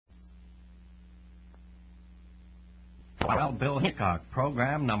Wild Bill Hickok,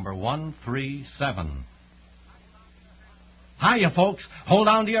 program number 137. Hiya, folks. Hold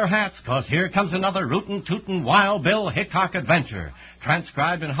on to your hats, 'cause here comes another rootin' tootin' Wild Bill Hickok adventure,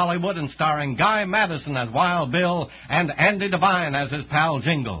 transcribed in Hollywood and starring Guy Madison as Wild Bill and Andy Devine as his pal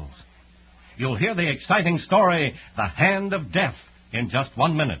Jingles. You'll hear the exciting story, The Hand of Death, in just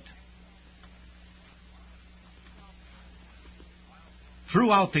 1 minute.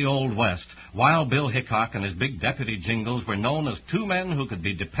 Throughout the Old West, Wild Bill Hickok and his big deputy Jingles were known as two men who could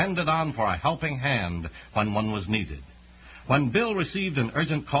be depended on for a helping hand when one was needed. When Bill received an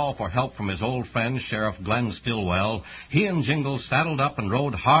urgent call for help from his old friend, Sheriff Glenn Stillwell, he and Jingles saddled up and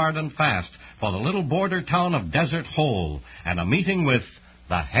rode hard and fast for the little border town of Desert Hole and a meeting with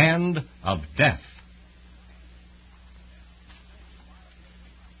the Hand of Death.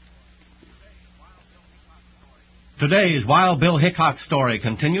 Today's Wild Bill Hickok story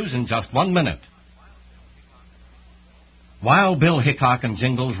continues in just 1 minute. Wild Bill Hickok and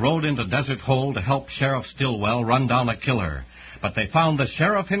Jingles rode into Desert Hole to help Sheriff Stillwell run down a killer, but they found the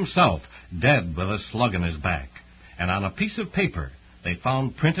sheriff himself dead with a slug in his back. And on a piece of paper, they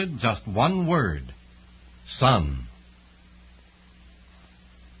found printed just one word: son.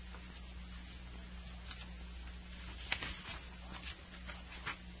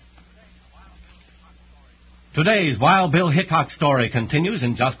 Today's Wild Bill Hickok story continues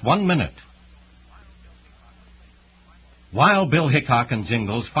in just 1 minute. Wild Bill Hickok and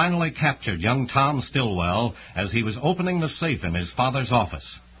Jingles finally captured young Tom Stillwell as he was opening the safe in his father's office.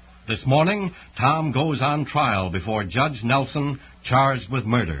 This morning, Tom goes on trial before Judge Nelson, charged with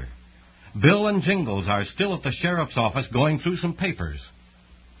murder. Bill and Jingles are still at the sheriff's office going through some papers.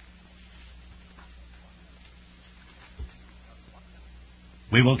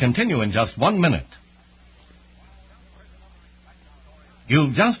 We will continue in just 1 minute.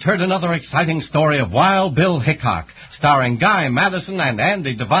 You've just heard another exciting story of Wild Bill Hickok, starring Guy Madison and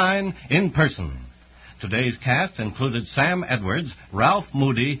Andy Devine in person. Today's cast included Sam Edwards, Ralph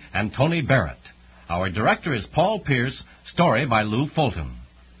Moody, and Tony Barrett. Our director is Paul Pierce, story by Lou Fulton.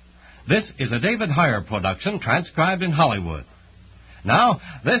 This is a David Heyer production, transcribed in Hollywood. Now,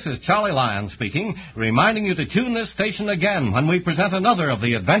 this is Charlie Lyon speaking, reminding you to tune this station again when we present another of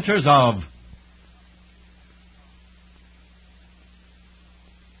the adventures of...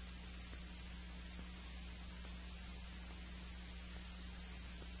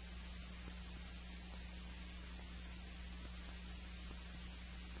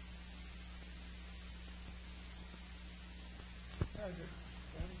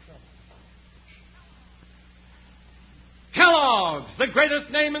 Kellogg's, the greatest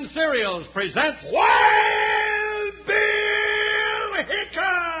name in cereals, presents Wild Bill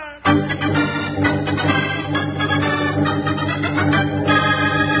Hickok!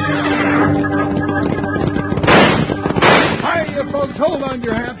 Hiya, folks. Hold on to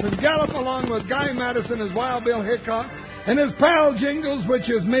your hats and gallop along with Guy Madison as Wild Bill Hickok and his pal Jingles, which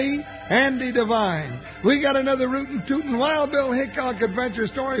is me, Andy Devine. We got another rootin' tootin' Wild Bill Hickok adventure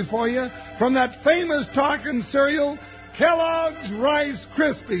story for you from that famous talking cereal, Kellogg's Rice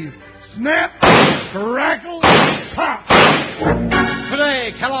Krispies. Snap, crackle, pop.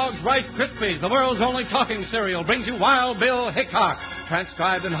 Today, Kellogg's Rice Krispies, the world's only talking cereal, brings you Wild Bill Hickok,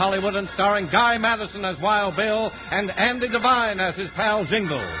 transcribed in Hollywood and starring Guy Madison as Wild Bill and Andy Devine as his pal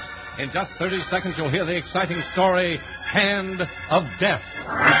Jingles. In just 30 seconds, you'll hear the exciting story, Hand of Death.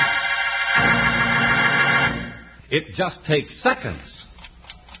 It just takes seconds.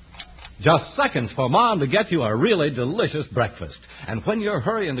 Just seconds for Mom to get you a really delicious breakfast. And when you're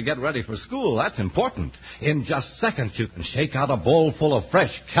hurrying to get ready for school, that's important. In just seconds, you can shake out a bowl full of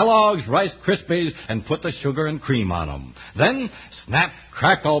fresh Kellogg's Rice Krispies and put the sugar and cream on them. Then, snap,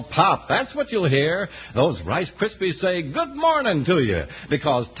 crackle, pop. That's what you'll hear. Those Rice Krispies say good morning to you,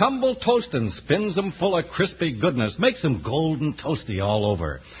 because Tumble Toastin' spins them full of crispy goodness, makes them golden toasty all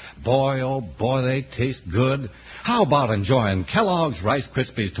over. Boy, oh boy, they taste good. How about enjoying Kellogg's Rice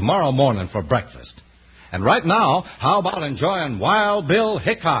Krispies tomorrow morning for breakfast? And right now, how about enjoying Wild Bill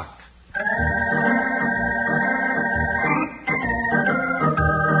Hickok?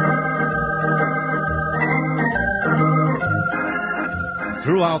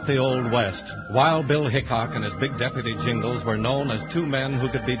 Throughout the Old West, Wild Bill Hickok and his big deputy Jingles were known as two men who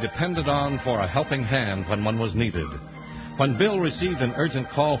could be depended on for a helping hand when one was needed. When Bill received an urgent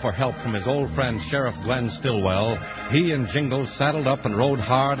call for help from his old friend Sheriff Glenn Stillwell, he and Jingles saddled up and rode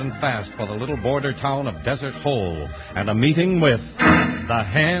hard and fast for the little border town of Desert Hole and a meeting with the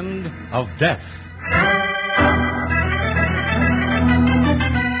Hand of Death.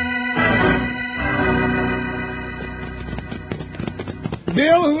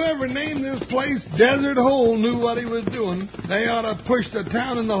 Bill, whoever named this place Desert Hole knew what he was doing. They ought to push the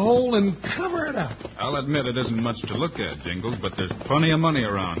town in the hole and cover it up. I'll admit it isn't much to look at, Jingles, but there's plenty of money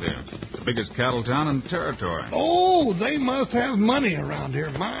around here. It's the biggest cattle town in the territory. Oh, they must have money around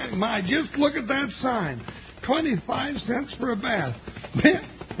here. My, just look at that sign. 25 cents for a bath.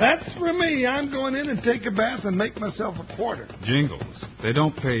 That's for me. I'm going in and take a bath and make myself a quarter. Jingles, they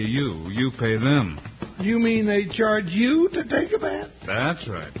don't pay you. You pay them. You mean they charge you to take a bath? That's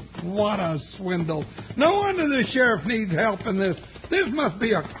right. What a swindle. No wonder the sheriff needs help in this. This must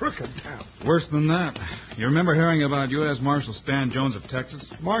be a crooked town. Worse than that. You remember hearing about U.S. Marshal Stan Jones of Texas?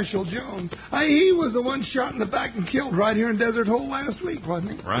 Marshal Jones? He was the one shot in the back and killed right here in Desert Hole last week,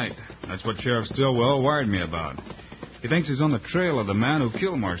 wasn't he? Right. That's what Sheriff Stillwell wired me about. He thinks he's on the trail of the man who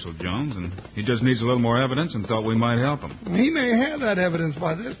killed Marshal Jones, and he just needs a little more evidence and thought we might help him. He may have that evidence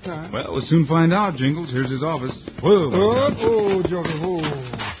by this time. Well, we'll soon find out, Jingles. Here's his office. Whoa. Oh, Joker, whoa.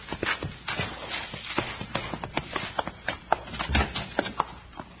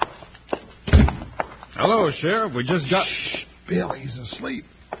 Hello, Sheriff. We just got... Shh, Bill, he's asleep.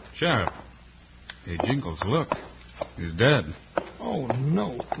 Sheriff. Hey, Jingles, look. He's dead. Oh,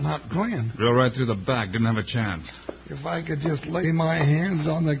 no, not Glenn. Drilled right through the back. Didn't have a chance. If I could just lay my hands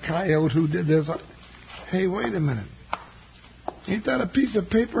on the coyote who did this. Hey, wait a minute. Ain't that a piece of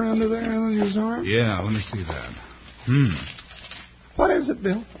paper under there on his arm? Yeah, let me see that. What is it,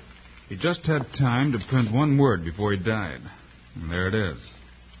 Bill? He just had time to print one word before he died. And there it is.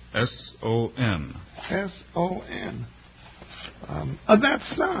 S-O-N. S-O-N.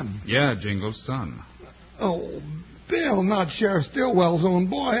 That's son. Yeah, Jingles' son. Oh, Bill, not Sheriff Stillwell's own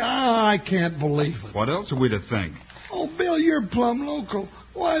boy. I can't believe it. What else are we to think? Oh, Bill, you're plumb local.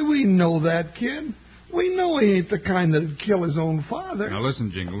 Why, we know that kid. We know he ain't the kind that'd kill his own father. Now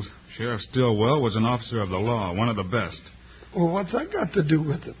listen, Jingles. Sheriff Stillwell was an officer of the law, one of the best. Well, what's that got to do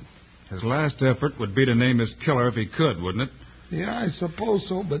with it? His last effort would be to name his killer if he could, wouldn't it? Yeah, I suppose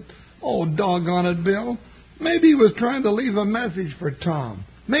so, but, oh, doggone it, Bill. Maybe he was trying to leave a message for Tom.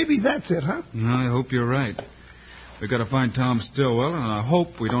 Maybe that's it, huh? I hope you're right. We've got to find Tom Stillwell, and I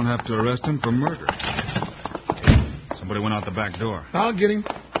hope we don't have to arrest him for murder. Somebody went out the back door. I'll get him.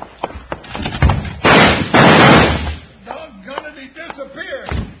 Doggone it, he disappeared.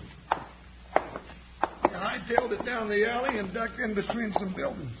 I tailed it down the alley and ducked in between some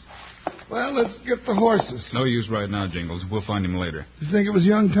buildings. Well, let's get the horses. No use right now, Jingles. We'll find him later. You think it was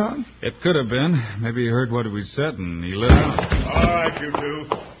young Tom? It could have been. Maybe he heard what we said and he lit out. All right, you two.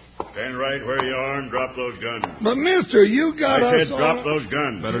 Stand right where you are and drop those guns. But, mister, you got I us said drop those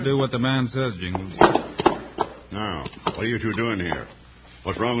guns. Better do what the man says, Jingles. Now, what are you two doing here?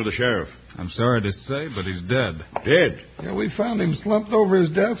 What's wrong with the sheriff? I'm sorry to say, but he's dead. Dead? Yeah, we found him slumped over his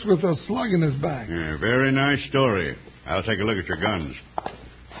desk with a slug in his back. Yeah, very nice story. I'll take a look at your guns.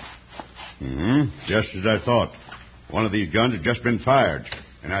 Just as I thought. One of these guns has just been fired.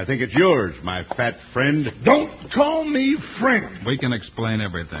 And I think it's yours, my fat friend. Don't call me friend. We can explain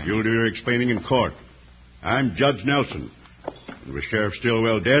everything. You'll do your explaining in court. I'm Judge Nelson. And with Sheriff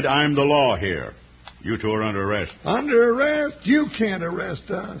Stillwell dead, I'm the law here. You two are under arrest. Under arrest? You can't arrest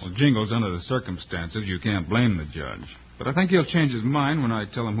us. Well, Jingles, under the circumstances, you can't blame the judge. But I think he'll change his mind when I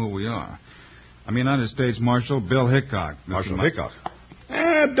tell him who we are. I'm United States Marshal Bill Hickok. Marshal Hickok?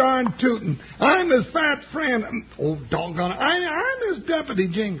 Darn tootin'. I'm his fat friend. Oh, doggone it. I'm his deputy,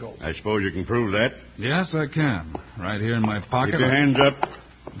 Jingle. I suppose you can prove that. Yes, I can. Right here in my pocket. Keep your hands up.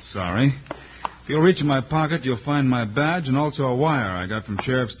 Sorry. If you'll reach in my pocket, you'll find my badge and also a wire I got from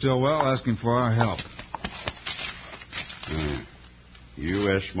Sheriff Stillwell asking for our help.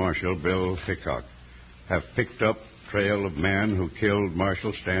 U.S. Marshal Bill Hickok. Have picked up trail of man who killed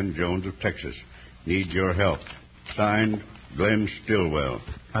Marshal Stan Jones of Texas. Need your help. Signed, Glenn Stillwell.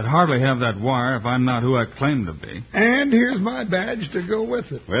 I'd hardly have that wire if I'm not who I claim to be. And here's my badge to go with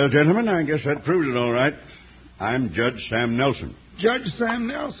it. Well, gentlemen, I guess that proves it all right. I'm Judge Sam Nelson. Judge Sam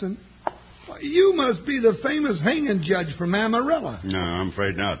Nelson? You must be the famous hanging judge from Amarillo. No, I'm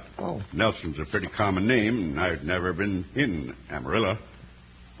afraid not. Oh. Nelson's a pretty common name, and I've never been in Amarillo.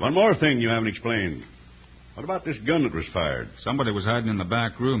 One more thing you haven't explained. What about this gun that was fired? Somebody was hiding in the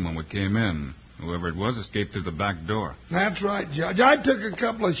back room when we came in. Whoever it was escaped through the back door. That's right, Judge. I took a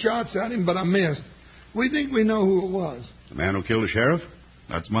couple of shots at him, but I missed. We think we know who it was. The man who killed the sheriff?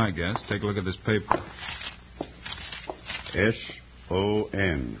 That's my guess. Take a look at this paper.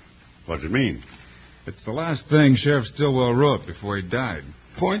 S-O-N. What does it mean? It's the last thing Sheriff Stillwell wrote before he died.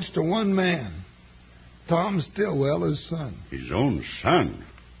 Points to one man. Tom Stillwell, his son. His own son?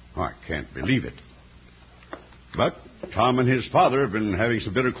 Oh, I can't believe it. But Tom and his father have been having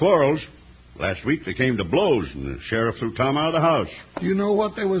some bitter quarrels. Last week they came to blows, and the sheriff threw Tom out of the house. Do you know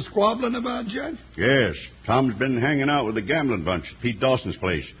what they was squabbling about, Judge? Yes, Tom's been hanging out with the gambling bunch at Pete Dawson's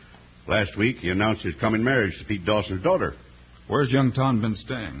place. Last week he announced his coming marriage to Pete Dawson's daughter. Where's young Tom been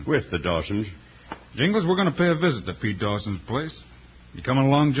staying? With the Dawsons. Jingles, we're going to pay a visit to Pete Dawson's place. You coming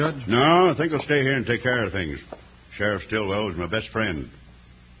along, Judge? No, I think I'll stay here and take care of things. Sheriff Stillwell is my best friend.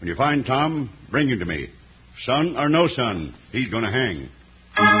 When you find Tom, bring him to me. Son or no son, he's going to hang.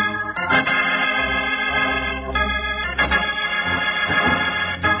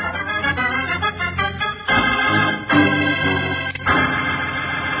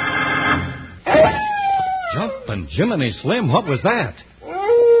 Jumpin' Jiminy Slim, what was that?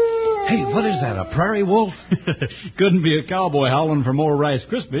 Hey, what is that, a prairie wolf? Couldn't be a cowboy howling for more Rice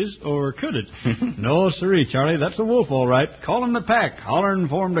Krispies, or could it? No, sirree, Charlie, that's a wolf, all right. Calling the pack, hollering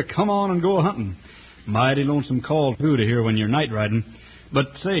for 'em to come on and go hunting. Mighty lonesome call, too, to hear when you're night riding.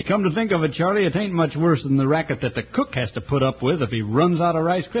 But, say, come to think of it, Charlie, it ain't much worse than the racket that the cook has to put up with if he runs out of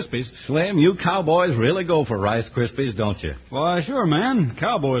Rice Krispies. Slim, you cowboys really go for Rice Krispies, don't you? Why, sure, man.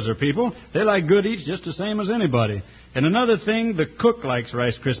 Cowboys are people. They like good eats just the same as anybody. And another thing, the cook likes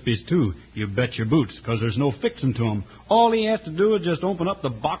Rice Krispies, too. You bet your boots, because there's no fixing to 'em. All he has to do is just open up the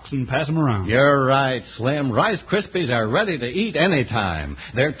box and pass 'em around. You're right, Slim. Rice Krispies are ready to eat any time.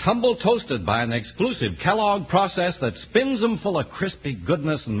 They're tumble toasted by an exclusive Kellogg process that spins them full of crispy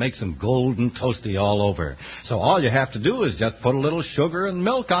goodness and makes them golden toasty all over. So all you have to do is just put a little sugar and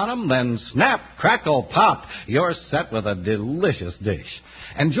milk on them, then snap, crackle, pop. You're set with a delicious dish.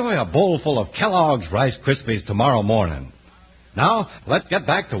 Enjoy a bowl full of Kellogg's Rice Krispies tomorrow morning. Now, let's get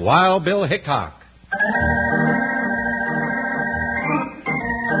back to Wild Bill Hickok.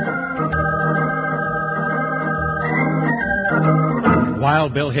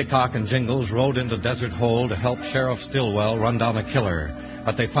 Wild Bill Hickok and Jingles rode into Desert Hole to help Sheriff Stillwell run down a killer.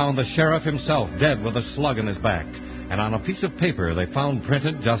 But they found the sheriff himself dead with a slug in his back. And on a piece of paper they found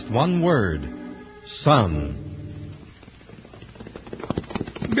printed just one word: son.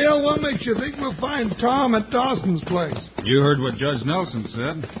 Bill, what makes you think we'll find Tom at Dawson's place? You heard what Judge Nelson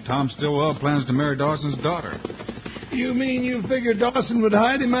said. Tom Stillwell plans to marry Dawson's daughter. You mean you figured Dawson would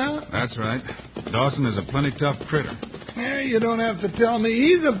hide him out? That's right. Dawson is a plenty tough critter. Yeah, you don't have to tell me.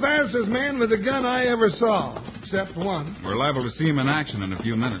 He's the fastest man with a gun I ever saw, except one. We're liable to see him in action in a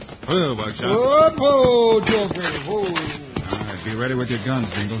few minutes. Whoa, Buckshot. Whoa, Joker, whoa. All right, be ready with your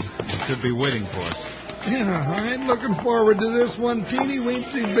guns, Jingles. They should be waiting for us. Yeah, I ain't looking forward to this one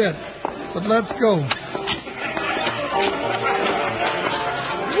teeny-weensy bit. But let's go.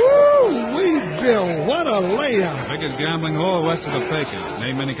 Woo-wee, Bill, what a layout. Biggest gambling hole west of the Pecos.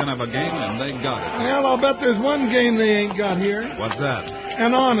 Name any kind of a game, and they got it. Well, I'll bet there's one game they ain't got here. What's that?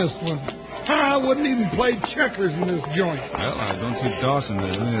 An honest one. I wouldn't even play checkers in this joint. Well, I don't see Dawson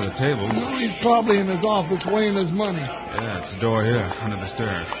at any of the tables. No, he's probably in his office weighing his money. Yeah, it's the door here, under the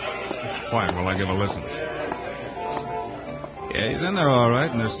stairs. Quiet while I give a listen. Yeah, he's in there all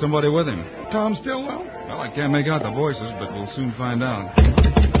right, and there's somebody with him. Tom Stillwell? Well, I can't make out the voices, but we'll soon find out.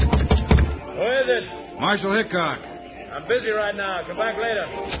 Who is it? Marshal Hickok. I'm busy right now. Come back later.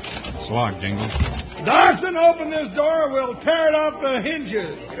 It's locked, Jingles. Dawson, open this door. We'll tear it off the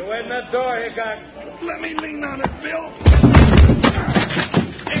hinges. Get away from that door, Hickok. Let me lean on it, Bill.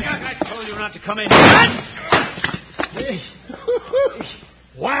 Hickok, I told you not to come in.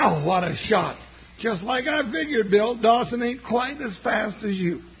 Wow, what a shot. Just like I figured, Bill. Dawson ain't quite as fast as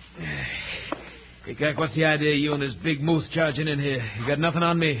you. Hickok, what's the idea of you and this big moose charging in here? You got nothing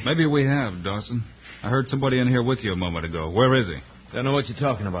on me? Maybe we have, Dawson. I heard somebody in here with you a moment ago. Where is he? Don't know what you're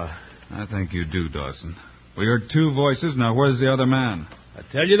talking about. I think you do, Dawson. We heard two voices. Now, where's the other man? I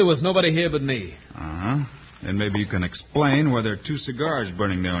tell you, there was nobody here but me. Uh-huh. Then maybe you can explain why there are two cigars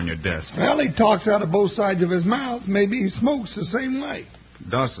burning there on your desk. Well, he talks out of both sides of his mouth. Maybe he smokes the same way.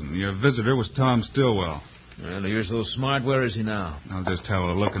 Dawson, your visitor was Tom Stillwell. Well, you're so smart. Where is he now? I'll just have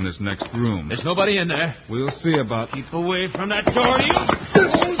a look in this next room. There's nobody in there. We'll see about... Keep away from that door, you.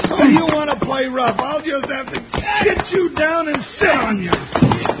 So you want to play rough. I'll just have to get you down and sit on you.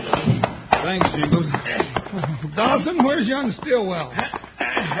 Thanks, Jingles. Dawson, where's young Stillwell?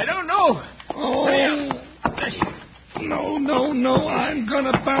 I don't know. Oh, no. I'm going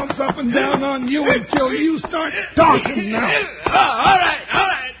to bounce up and down on you until you start talking now. All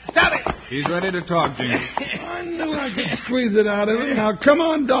right. Stop it. He's ready to talk, Jingles. I knew I could squeeze it out of him. Now, come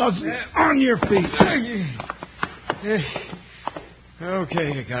on, Dawson. On your feet.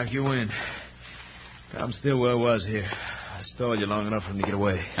 Okay, Hickok, you win. Tom Stillwell was here. I stalled you long enough for him to get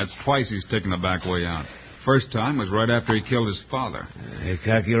away. That's twice he's taken the back way out. First time was right after he killed his father.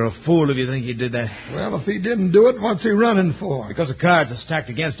 Hickok, you're a fool if you think he did that. Well, if he didn't do it, what's he running for? Because the cards are stacked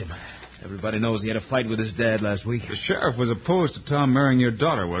against him. Everybody knows he had a fight with his dad last week. The sheriff was opposed to Tom marrying your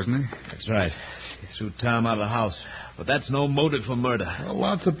daughter, wasn't he? That's right. He threw Tom out of the house. But that's no motive for murder. Well,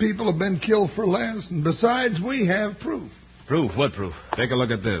 lots of people have been killed for less, and besides, we have proof. Proof? What proof? Take a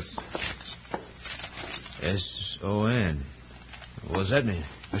look at this. S-O-N. What does that mean?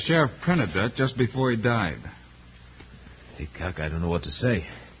 The sheriff printed that just before he died. Hickok, I don't know what to say.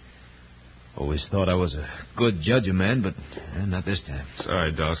 Always thought I was a good judge of men, but not this time.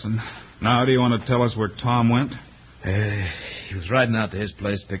 Sorry, Dawson. Now, do you want to tell us where Tom went? He was riding out to his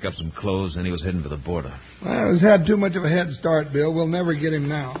place to pick up some clothes, and he was heading for the border. Well, he's had too much of a head start, Bill. We'll never get him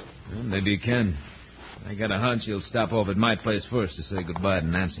now. Well, maybe he can. I got a hunch he'll stop off at my place first to say goodbye to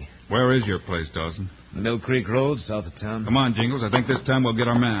Nancy. Where is your place, Dawson? Mill Creek Road, south of town. Come on, Jingles. I think this time we'll get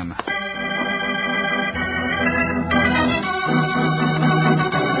our man.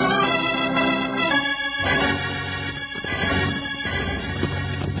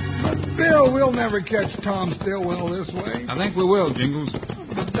 Bill, we'll never catch Tom Stillwell this way. I think we will, Jingles.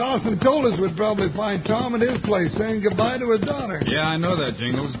 But Dawson told us we'd probably find Tom at his place saying goodbye to his daughter. Yeah, I know that,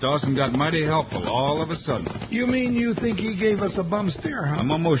 Jingles. Dawson got mighty helpful all of a sudden. You mean you think he gave us a bum steer, huh?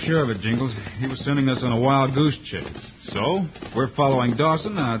 I'm almost sure of it, Jingles. He was sending us on a wild goose chase. So, we're following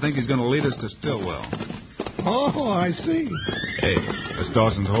Dawson, and I think he's going to lead us to Stillwell. Oh, I see. Hey, that's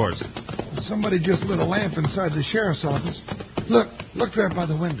Dawson's horse. Somebody just lit a lamp inside the sheriff's office. Look there by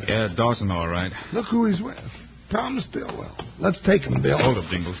the window. Yeah, Dawson, all right. Look who he's with. Tom Stillwell. Let's take him, Bill. Hold up,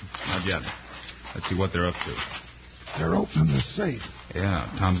 Jingles. Not yet. Let's see what they're up to. They're opening the safe. Yeah,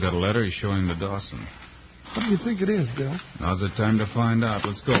 Tom's got a letter. He's showing to Dawson. What do you think it is, Bill? Now's the time to find out.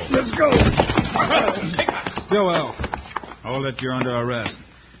 Let's go. Let's go. Stillwell. Hold it. You're under arrest.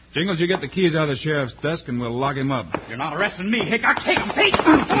 Jingles, you get the keys out of the sheriff's desk, and we'll lock him up. You're not arresting me, Hickok. Take him, take him.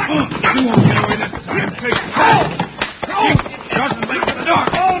 You won't get away this time. Take him. Dawson's late for the door.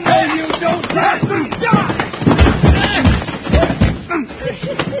 Oh, no, you don't.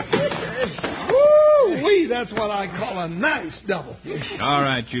 Woo-wee, that's what I call a nice double. All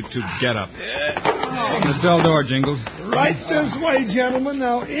right, you two, get up. Open the cell door, Jingles. Right this way, gentlemen.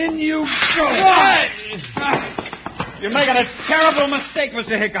 Now, in you go. You're making a terrible mistake,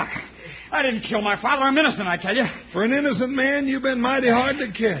 Mr. Hickok. I didn't kill my father. I'm innocent, I tell you. For an innocent man, you've been mighty hard to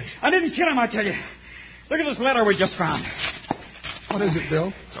catch. I didn't kill him, I tell you. Look at this letter we just found. What is it,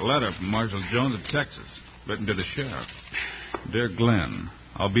 Bill? A letter from Marshal Jones of Texas, written to the sheriff. Dear Glenn,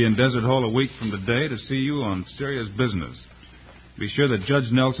 I'll be in Desert Hole a week from today to see you on serious business. Be sure that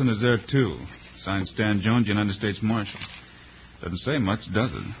Judge Nelson is there, too. Signed, Stan Jones, United States Marshal. Doesn't say much,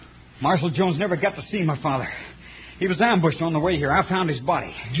 does it? Marshal Jones never got to see my father. He was ambushed on the way here. I found his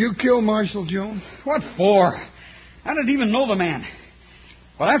body. Did you kill Marshal Jones? What for? I didn't even know the man.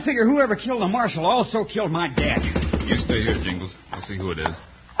 But I figure whoever killed the marshal also killed my dad. You stay here, Jingles. I'll see who it is.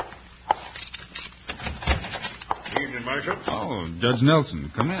 Evening, Marshal. Oh, Judge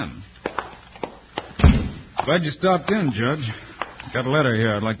Nelson. Come in. Glad you stopped in, Judge. Got a letter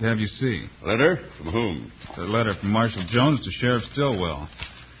here I'd like to have you see. Letter? From whom? It's a letter from Marshal Jones to Sheriff Stillwell.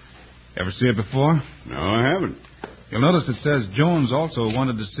 Ever see it before? No, I haven't. You'll notice it says Jones also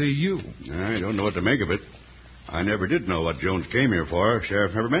wanted to see you. I don't know what to make of it. I never did know what Jones came here for.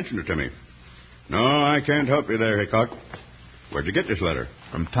 Sheriff never mentioned it to me. No, I can't help you there, Hickok. Where'd you get this letter?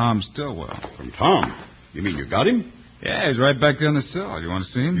 From Tom Stillwell. From Tom? You mean you got him? Yeah, he's right back there in the cell. You want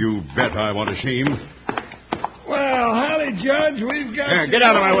to see him? You bet I want to see him. Well, howdy, Judge. We've got... Here, get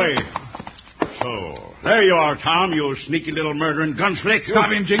out of my way. So, there you are, Tom, you sneaky little murdering gunflick.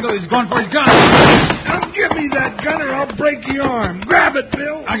 Stop him, Jingle. He's going for his gun. Now give me that gun or I'll break your arm. Grab it,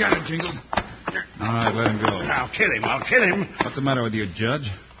 Bill. I got it, Jingles. All right, let him go. I'll kill him. What's the matter with you, Judge?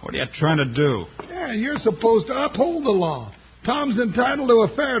 What are you trying to do? Yeah, you're supposed to uphold the law. Tom's entitled to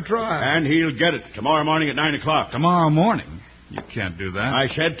a fair trial. And he'll get it tomorrow morning at 9 o'clock. Tomorrow morning? You can't do that. I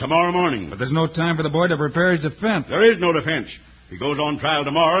said tomorrow morning. But there's no time for the boy to prepare his defense. There is no defense. He goes on trial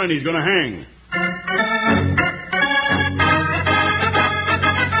tomorrow, and he's going to hang.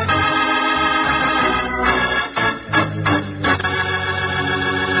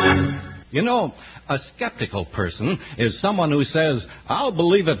 You know, a skeptical person is someone who says, I'll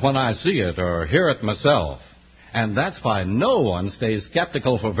believe it when I see it or hear it myself. And that's why no one stays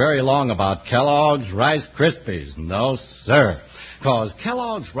skeptical for very long about Kellogg's Rice Krispies. No, sir. Because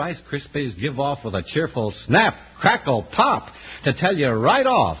Kellogg's Rice Krispies give off with a cheerful snap, crackle, pop to tell you right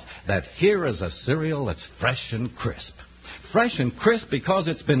off that here is a cereal that's fresh and crisp. Fresh and crisp because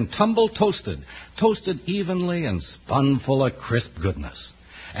it's been tumble toasted evenly and spun full of crisp goodness.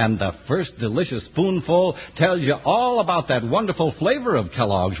 And the first delicious spoonful tells you all about that wonderful flavor of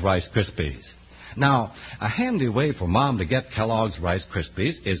Kellogg's Rice Krispies. Now, a handy way for Mom to get Kellogg's Rice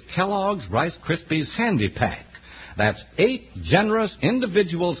Krispies is Kellogg's Rice Krispies Handy Pack. That's 8 generous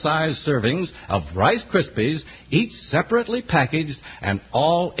individual-sized servings of Rice Krispies, each separately packaged and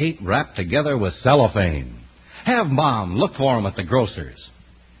all 8 wrapped together with cellophane. Have Mom look for them at the grocer's.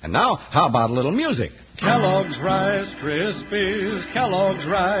 And now, how about a little music? Kellogg's Rice Krispies, Kellogg's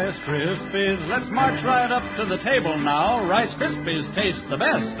Rice Krispies. Let's march right up to the table now. Rice Krispies taste the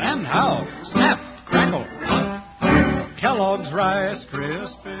best. And how? Snap, crackle. Kellogg's Rice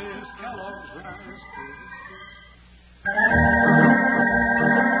Krispies, Kellogg's Rice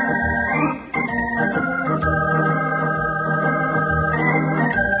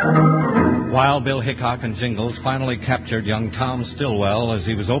Wild Bill Hickok and Jingles finally captured young Tom Stillwell as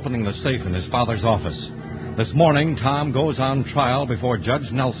he was opening the safe in his father's office. This morning, Tom goes on trial before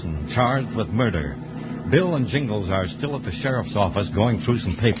Judge Nelson, charged with murder. Bill and Jingles are still at the sheriff's office going through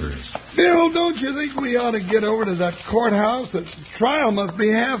some papers. Bill, don't you think we ought to get over to that courthouse? The trial must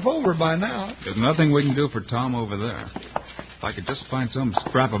be half over by now. There's nothing we can do for Tom over there. If I could just find some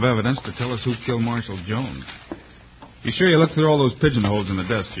scrap of evidence to tell us who killed Marshal Jones. Be sure you look through all those pigeonholes in the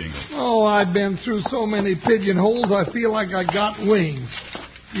desk, Jingles. Oh, I've been through so many pigeonholes, I feel like I got wings.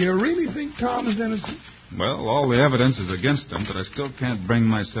 You really think Tom is innocent? Well, all the evidence is against him, but I still can't bring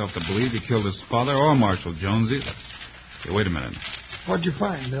myself to believe he killed his father or Marshal Jones either. Hey, wait a minute. What'd you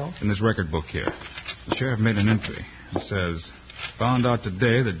find, Bill? In this record book here, the sheriff made an entry. It says, found out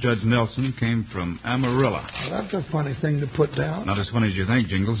today that Judge Nelson came from Amarillo. Well, that's a funny thing to put down. Not as funny as you think,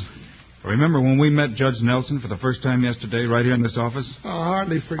 Jingles. Remember when we met Judge Nelson for the first time yesterday right here in this office? I'll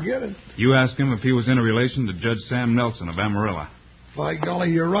hardly forget it. You asked him if he was in a relation to Judge Sam Nelson of Amarillo. By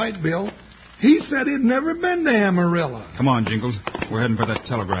golly, you're right, Bill. He said he'd never been to Amarillo. Come on, Jingles. We're heading for that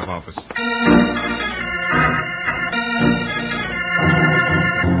telegraph office.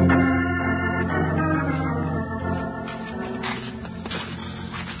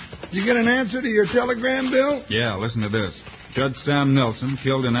 You get an answer to your telegram, Bill? Yeah, listen to this. Judge Sam Nelson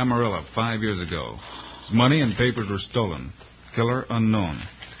killed in Amarillo 5 years ago. His money and papers were stolen. Killer unknown.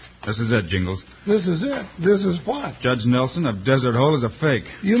 This is it, Jingles. This is it? This is what? Judge Nelson of Desert Hole is a fake.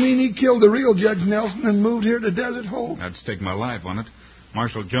 You mean he killed the real Judge Nelson and moved here to Desert Hole? I'd stake my life on it.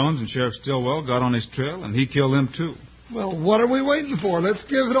 Marshal Jones and Sheriff Stillwell got on his trail, and he killed him, too. Well, what are we waiting for? Let's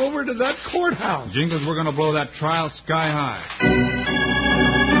give it over to that courthouse. Jingles, we're going to blow that trial sky high.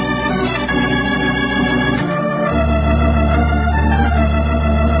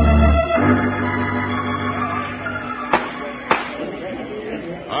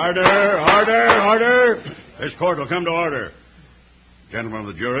 Order. This court will come to order. Gentlemen of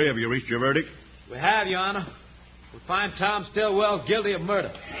the jury, have you reached your verdict? We have, Your Honor. We find Tom Stillwell guilty of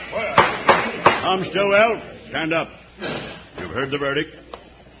murder. Tom Stillwell, stand up. You've heard the verdict.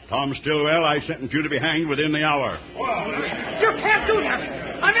 Tom Stillwell, I sentence you to be hanged within the hour. You can't do that.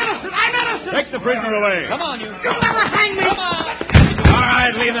 I'm innocent. Take the prisoner away. Come on, you. You'll never hang me. Come on. All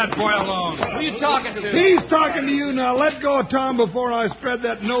right, leave that boy alone. Who are you talking to? He's talking to you now. Let go of Tom before I spread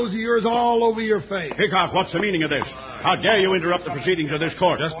that nose of yours all over your face. Hickok, what's the meaning of this? How dare you interrupt the proceedings of this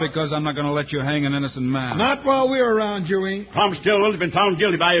court? Just because I'm not going to let you hang an innocent man. Not while we're around, Dewey. Tom Stillwell's been found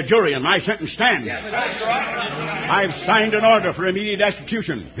guilty by a jury, and my sentence stands. I've signed an order for immediate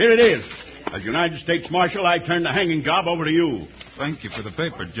execution. Here it is. As United States Marshal, I turn the hanging job over to you. Thank you for the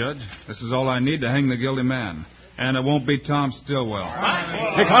paper, Judge. This is all I need to hang the guilty man. And it won't be Tom Stillwell.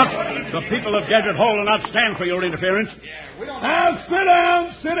 Hickok, the people of Desert Hole will not stand for your interference.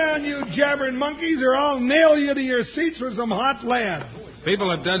 Now, sit down, you jabbering monkeys, or I'll nail you to your seats with some hot lead. People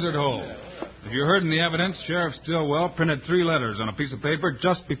of Desert Hole, if you heard in the evidence, Sheriff Stillwell printed 3 letters on a piece of paper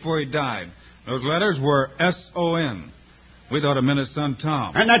just before he died. Those letters were S-O-N. We thought it meant his son,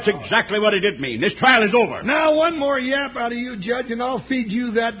 Tom. And that's exactly what it did mean. This trial is over. Now, one more yap out of you, Judge, and I'll feed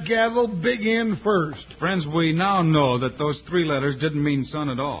you that gavel big end first. Friends, we now know that those 3 letters didn't mean son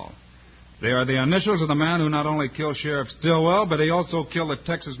at all. They are the initials of the man who not only killed Sheriff Stillwell, but he also killed the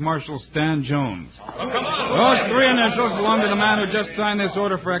Texas Marshal Stan Jones. Those 3 initials belong to the man who just signed this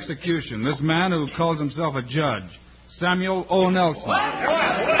order for execution. This man who calls himself a judge, Samuel O. Nelson.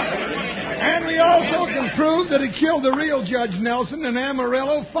 And we also can prove that he killed the real Judge Nelson in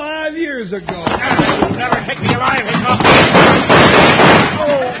Amarillo 5 years ago. You'll never take me alive, Hickok.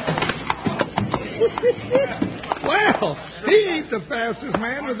 Well, he ain't the fastest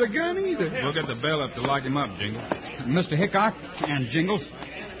man with a gun either. We'll get the bailiff to lock him up, Jingles. Mr. Hickok and Jingles,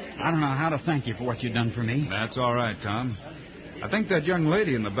 I don't know how to thank you for what you've done for me. That's all right, Tom. I think that young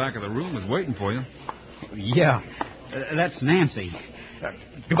lady in the back of the room is waiting for you. Yeah, that's Nancy.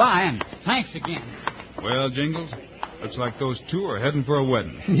 Goodbye, and thanks again. Well, Jingles, looks like those 2 are heading for a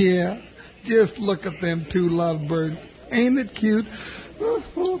wedding. Yeah. Just look at them two lovebirds. Ain't it cute?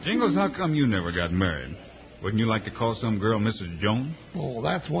 Jingles, how come you never got married? Wouldn't you like to call some girl Mrs. Jones? Oh,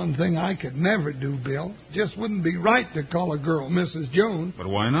 that's one thing I could never do, Bill. Just wouldn't be right to call a girl Mrs. Jones. But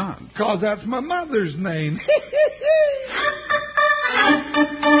why not? 'Cause that's my mother's name.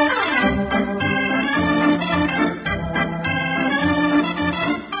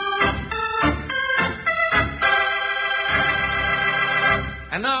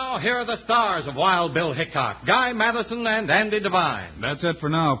 And now, here are the stars of Wild Bill Hickok, Guy Madison and Andy Devine. That's it for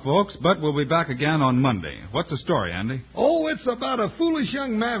now, folks, but we'll be back again on Monday. What's the story, Andy? Oh, it's about a foolish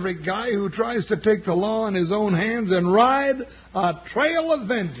young maverick guy who tries to take the law in his own hands and ride a trail of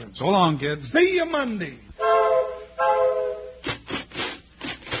vengeance. So long, kids. See you Monday.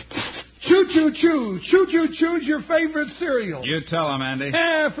 Choo-choo-choo. Choo-choo-choo's your favorite cereal. You tell him, Andy.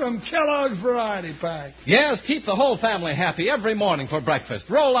 Yeah, from Kellogg's Variety Pack. Yes, keep the whole family happy every morning for breakfast.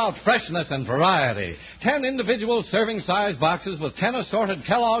 Roll out freshness and variety. 10 individual serving-size boxes with 10 assorted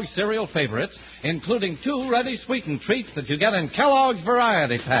Kellogg's cereal favorites, including 2 ready sweetened treats that you get in Kellogg's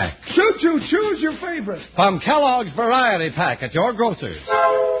Variety Pack. Choo-choo-choo's your favorite. From Kellogg's Variety Pack at your grocer's.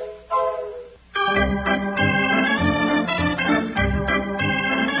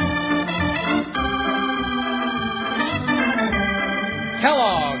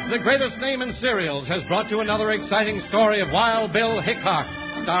 Kellogg's, the greatest name in cereals, has brought you another exciting story of Wild Bill Hickok,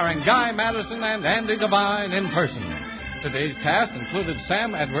 starring Guy Madison and Andy Devine in person. Today's cast included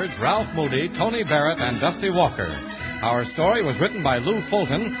Sam Edwards, Ralph Moody, Tony Barrett, and Dusty Walker. Our story was written by Lou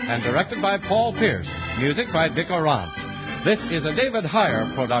Fulton and directed by Paul Pierce. Music by Dick Orant. This is a David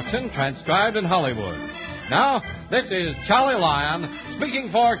Heyer production, transcribed in Hollywood. Now, this is Charlie Lyon speaking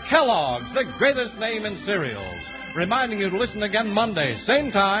for Kellogg's, the greatest name in cereals, reminding you to listen again Monday,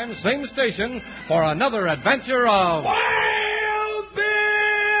 same time, same station, for another adventure of Wild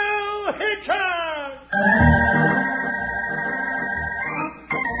Bill Hickok!